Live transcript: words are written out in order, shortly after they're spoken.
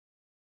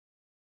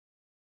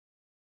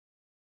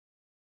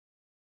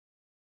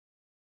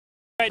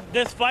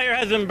This fire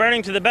has been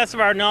burning, to the best of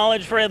our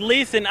knowledge, for at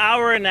least an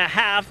hour and a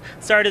half.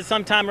 Started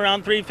sometime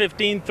around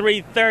 3:15,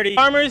 3:30.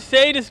 Farmers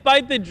say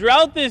despite the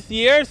drought this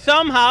year,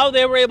 somehow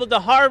they were able to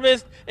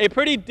harvest a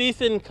pretty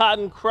decent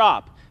cotton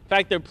crop. In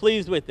fact, they're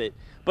pleased with it.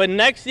 But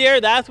next year,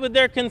 that's what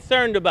they're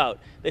concerned about.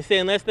 They say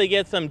unless they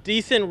get some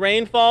decent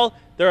rainfall,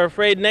 they're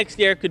afraid next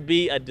year could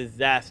be a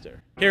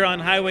disaster. Here on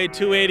Highway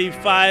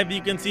 285,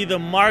 you can see the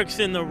marks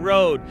in the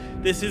road.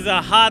 This is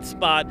a hot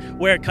spot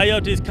where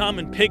coyotes come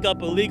and pick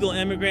up illegal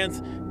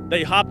immigrants.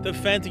 They hop the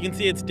fence, you can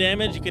see it's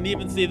damaged, you can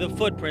even see the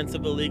footprints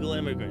of illegal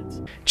immigrants.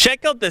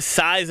 Check out the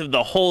size of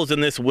the holes in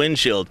this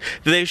windshield.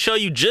 They show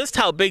you just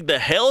how big the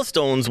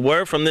hailstones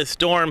were from this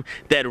storm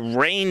that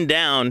rained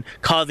down,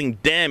 causing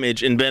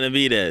damage in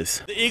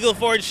Benavides. The Eagle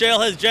Ford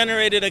Shale has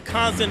generated a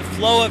constant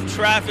flow of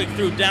traffic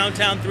through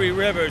downtown Three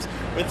Rivers,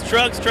 with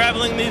trucks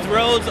traveling these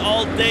roads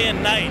all day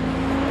and night.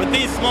 But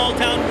these small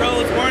town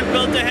roads weren't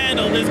built to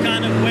handle this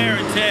kind of wear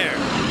and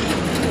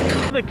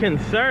tear. The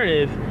concern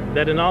is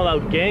that an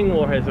all-out gang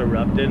war has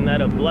erupted and that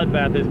a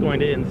bloodbath is going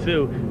to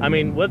ensue. I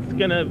mean, what's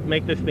gonna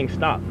make this thing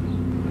stop?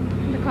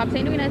 The cops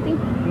ain't doing nothing?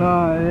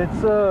 No,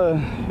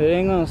 it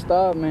ain't gonna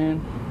stop,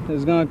 man.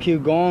 It's gonna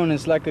keep going.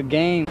 It's like a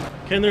game.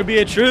 Can there be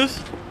a truce?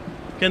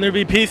 Can there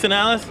be peace in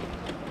Alice?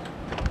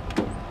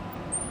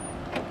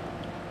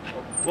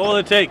 What will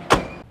it take? Do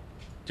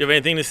you have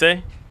anything to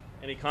say?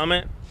 Any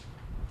comment?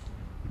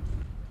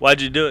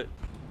 Why'd you do it?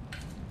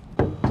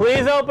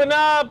 Please open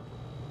up!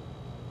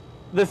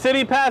 The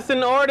city passed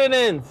an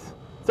ordinance.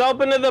 It's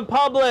open to the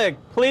public.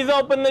 Please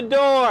open the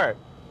door.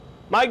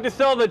 Mike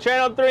DeSilva,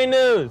 Channel 3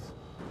 News.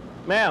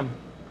 Ma'am,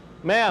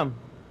 ma'am,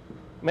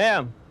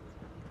 ma'am,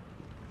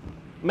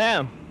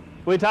 ma'am,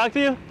 can we talk to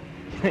you?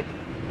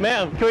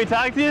 Ma'am, can we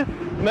talk to you?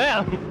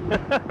 Ma'am.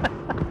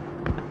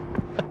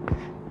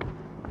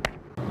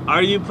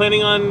 Are you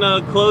planning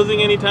on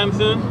closing anytime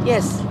soon?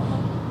 Yes.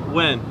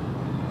 When?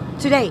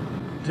 Today.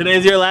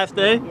 Today's your last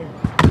day? Yeah.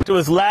 It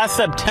was last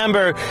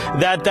September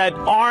that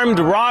armed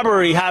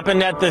robbery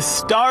happened at the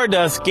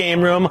Stardust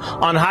game room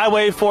on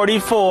Highway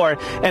 44.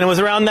 And it was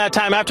around that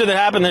time, after that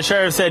happened, the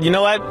sheriff said, you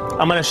know what,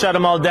 I'm going to shut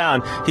them all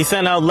down. He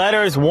sent out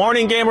letters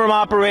warning game room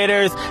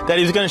operators that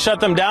he was going to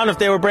shut them down if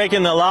they were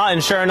breaking the law.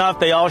 And sure enough,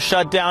 they all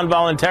shut down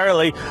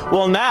voluntarily.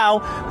 Well,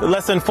 now,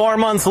 less than 4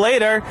 months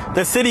later,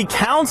 the city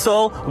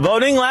council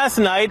voting last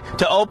night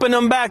to open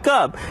them back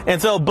up.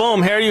 And so,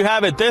 boom, here you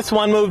have it. This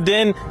one moved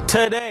in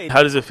today.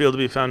 How does it feel to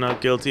be found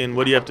not guilty, and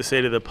what do you have to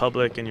say to the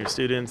public and your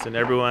students and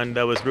everyone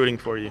that was rooting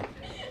for you?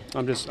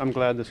 I'm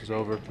glad this is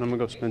over. I'm gonna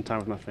go spend time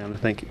with my family.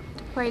 Thank you.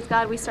 Praise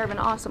God, we serve an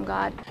awesome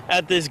God.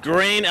 At this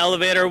grain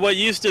elevator, what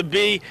used to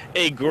be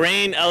a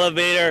grain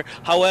elevator,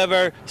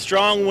 however,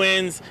 strong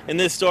winds in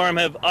this storm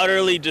have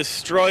utterly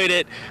destroyed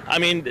it. I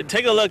mean,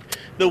 take a look.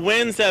 The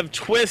winds have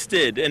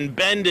twisted and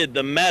bended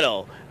the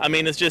metal. I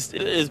mean,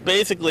 it's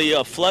basically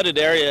a flooded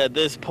area at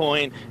this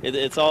point.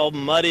 It's all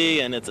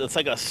muddy and it's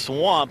like a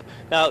swamp.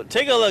 Now,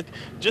 take a look,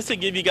 just to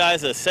give you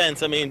guys a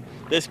sense. I mean,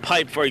 this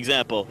pipe, for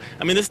example.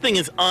 I mean, this thing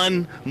is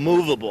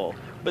unmovable.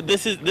 But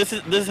this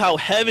is how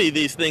heavy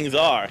these things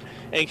are.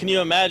 And can you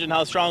imagine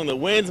how strong the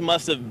winds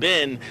must have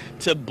been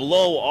to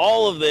blow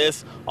all of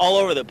this all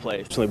over the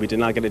place? Actually, we did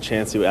not get a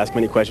chance to ask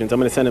many questions. I'm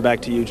going to send it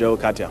back to you, Joe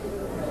Katia.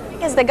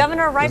 Is the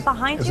governor right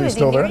behind you? Is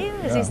he near you?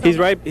 Is he still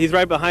there? He's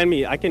right behind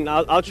me.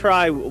 I'll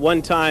try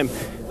one time.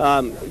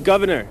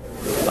 Governor,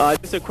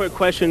 just a quick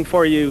question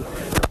for you.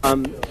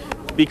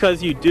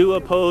 Because you do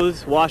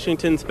oppose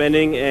Washington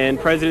spending and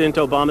President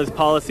Obama's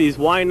policies,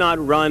 why not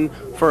run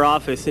for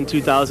office in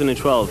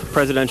 2012,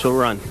 presidential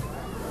run?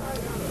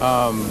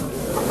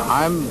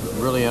 I'm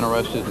really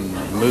interested in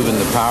moving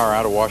the power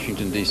out of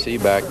Washington, D.C.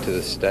 back to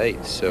the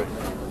states. So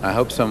I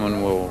hope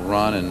someone will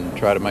run and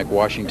try to make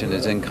Washington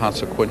as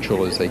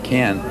inconsequential as they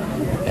can.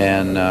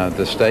 And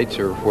the states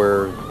are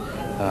where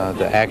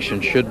the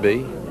action should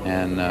be.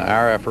 And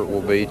our effort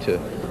will be to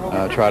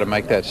try to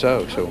make that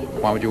so. So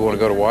why would you want to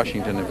go to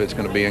Washington if it's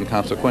going to be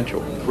inconsequential?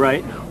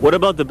 Right. What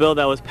about the bill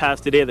that was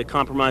passed today, the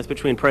compromise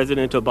between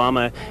President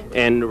Obama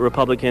and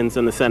Republicans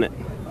in the Senate?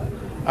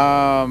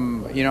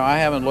 You know, I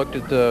haven't looked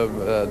at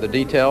the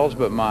details,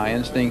 but my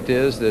instinct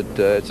is that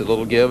it's a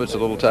little give, it's a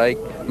little take.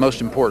 Most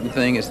important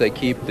thing is they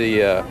keep these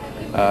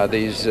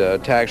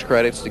tax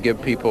credits to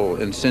give people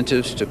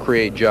incentives to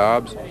create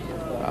jobs.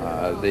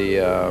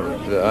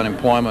 The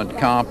unemployment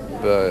comp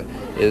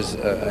is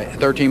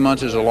 13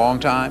 months is a long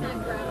time,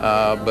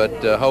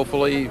 but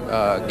hopefully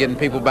getting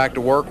people back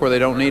to work where they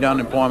don't need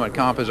unemployment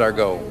comp is our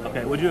goal.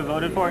 Okay, would you have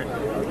voted for it?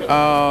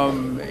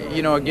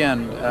 You know,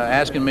 again,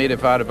 asking me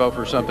if I'd vote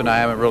for something I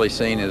haven't really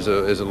seen is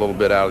a little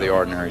bit out of the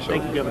ordinary. So,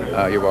 thank you,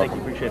 Governor. You're welcome.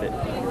 Thank you, appreciate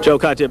it. Joe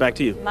Katia, back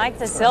to you. Mike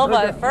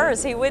DeSilva at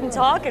first. He wouldn't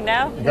talk, and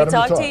now he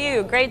talked to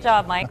you. Great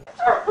job, Mike.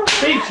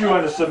 Beat you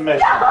into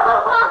submission.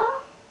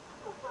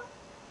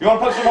 You want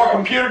to put some more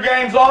computer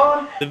games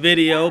on? The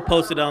video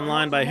posted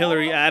online by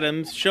Hillary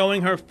Adams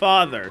showing her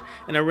father,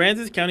 an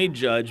Aransas County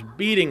judge,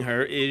 beating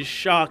her is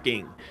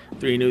shocking.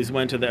 3 News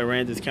went to the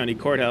Aransas County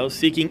Courthouse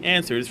seeking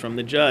answers from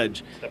the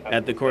judge.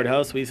 At the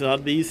courthouse, we saw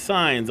these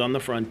signs on the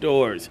front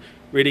doors.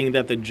 reading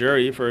that the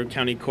jury for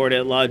County Court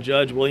at Law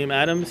Judge William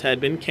Adams had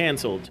been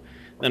canceled.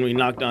 Then we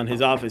knocked on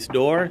his office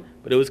door,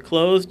 but it was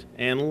closed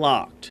and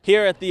locked.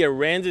 Here at the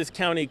Aransas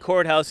County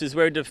Courthouse is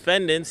where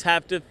defendants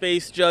have to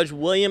face Judge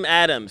William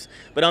Adams.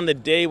 But on the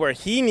day where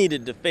he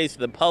needed to face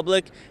the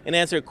public and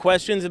answer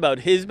questions about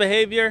his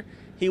behavior,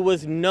 he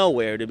was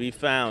nowhere to be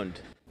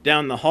found.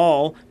 Down the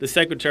hall, the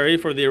secretary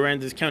for the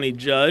Aransas County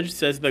judge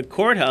says the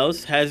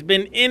courthouse has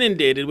been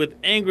inundated with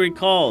angry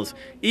calls,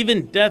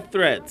 even death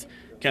threats.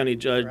 County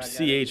Judge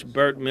C.H.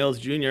 Burt Mills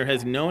Jr.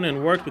 has known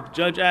and worked with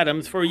Judge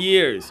Adams for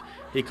years.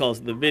 He calls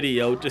the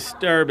video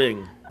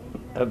disturbing.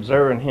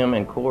 Observing him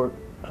in court,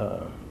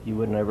 you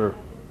would never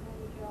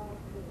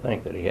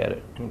think that he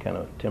had any kind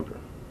of temper.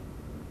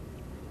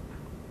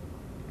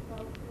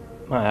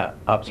 My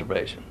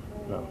observation,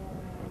 no.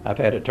 I've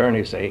had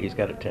attorneys say he's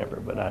got a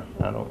temper, but I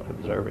don't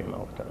observe him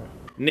all the time.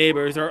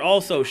 Neighbors are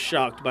also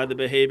shocked by the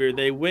behavior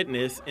they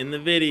witness in the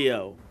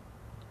video.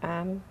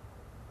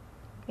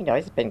 You know,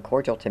 he's been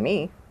cordial to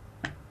me,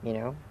 you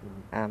know.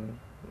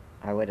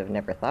 I would have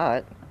never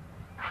thought.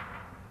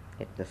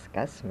 It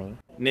disgusts me.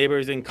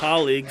 Neighbors and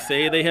colleagues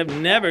say they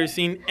have never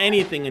seen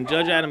anything in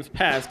Judge Adams'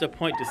 past to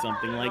point to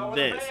something like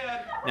this.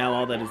 Now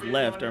all that is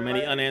left are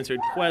many unanswered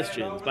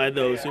questions by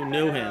those who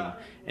knew him.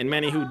 And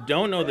many who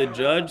don't know the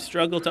judge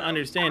struggle to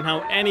understand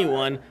how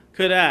anyone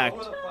could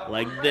act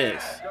like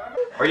this.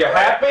 Are you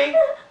happy?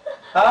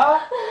 Huh?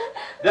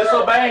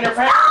 Disobeying your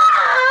parents?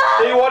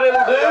 See what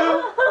it'll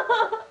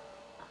do?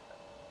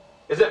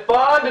 Is it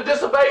fun to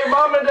disobey your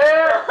mom and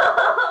dad?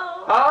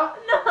 Huh?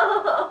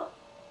 No.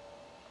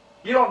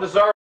 You don't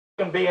deserve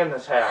to be in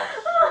this house.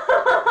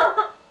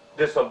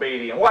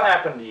 Disobedient. What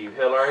happened to you,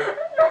 Hillary?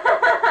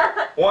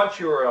 Once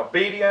you were an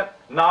obedient,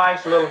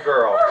 nice little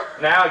girl.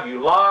 Now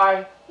you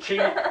lie, cheat,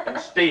 and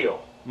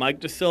steal.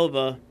 Mike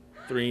DeSilva,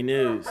 3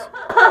 News.